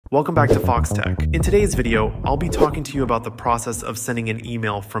Welcome back to Fox Tech. In today's video, I'll be talking to you about the process of sending an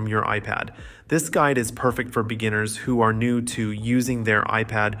email from your iPad. This guide is perfect for beginners who are new to using their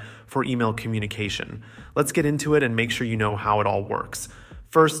iPad for email communication. Let's get into it and make sure you know how it all works.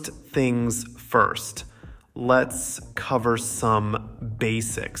 First things first, let's cover some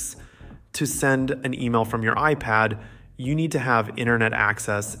basics. To send an email from your iPad, you need to have internet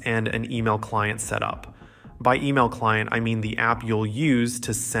access and an email client set up. By email client, I mean the app you'll use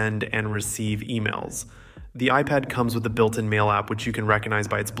to send and receive emails. The iPad comes with a built-in mail app, which you can recognize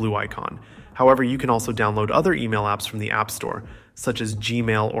by its blue icon. However, you can also download other email apps from the App Store, such as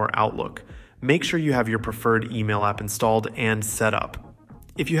Gmail or Outlook. Make sure you have your preferred email app installed and set up.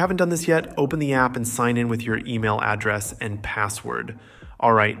 If you haven't done this yet, open the app and sign in with your email address and password.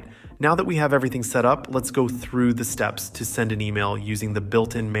 All right, now that we have everything set up, let's go through the steps to send an email using the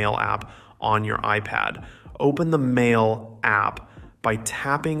built-in mail app on your iPad. Open the Mail app by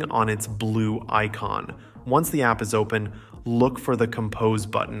tapping on its blue icon. Once the app is open, look for the Compose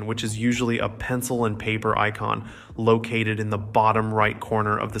button, which is usually a pencil and paper icon located in the bottom right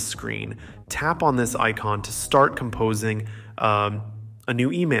corner of the screen. Tap on this icon to start composing a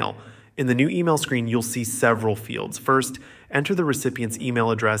new email. In the new email screen, you'll see several fields. First, enter the recipient's email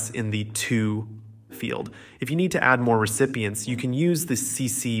address in the To field. If you need to add more recipients, you can use the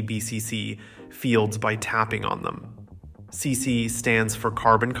CC BCC fields by tapping on them. CC stands for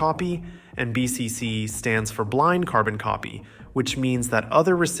carbon copy and BCC stands for blind carbon copy, which means that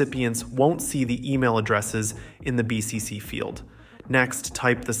other recipients won't see the email addresses in the BCC field. Next,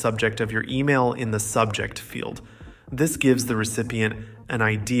 type the subject of your email in the subject field. This gives the recipient an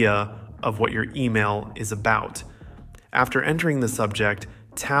idea of what your email is about. After entering the subject,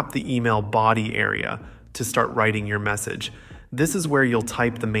 tap the email body area to start writing your message. This is where you'll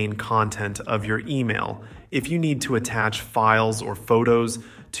type the main content of your email. If you need to attach files or photos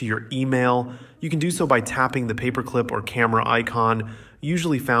to your email, you can do so by tapping the paperclip or camera icon,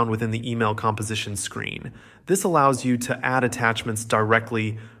 usually found within the email composition screen. This allows you to add attachments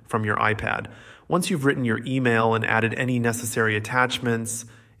directly from your iPad. Once you've written your email and added any necessary attachments,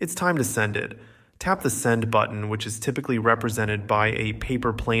 it's time to send it. Tap the Send button, which is typically represented by a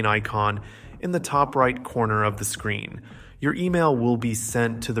paper plane icon in the top right corner of the screen. Your email will be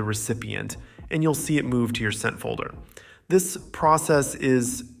sent to the recipient, and you'll see it move to your sent folder. This process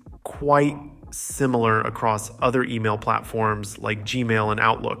is quite similar across other email platforms like Gmail and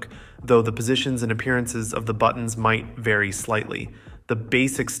Outlook, though the positions and appearances of the buttons might vary slightly. The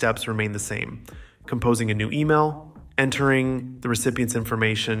basic steps remain the same: composing a new email, entering the recipient's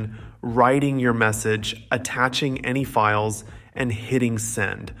information, writing your message, attaching any files, and hitting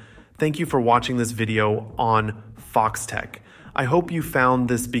send. Thank you for watching this video on Fox Tech. I hope you found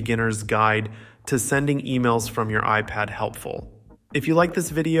this beginner's guide to sending emails from your iPad helpful. If you like this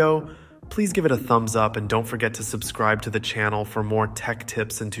video, please give it a thumbs up and don't forget to subscribe to the channel for more tech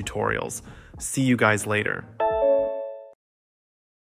tips and tutorials. See you guys later.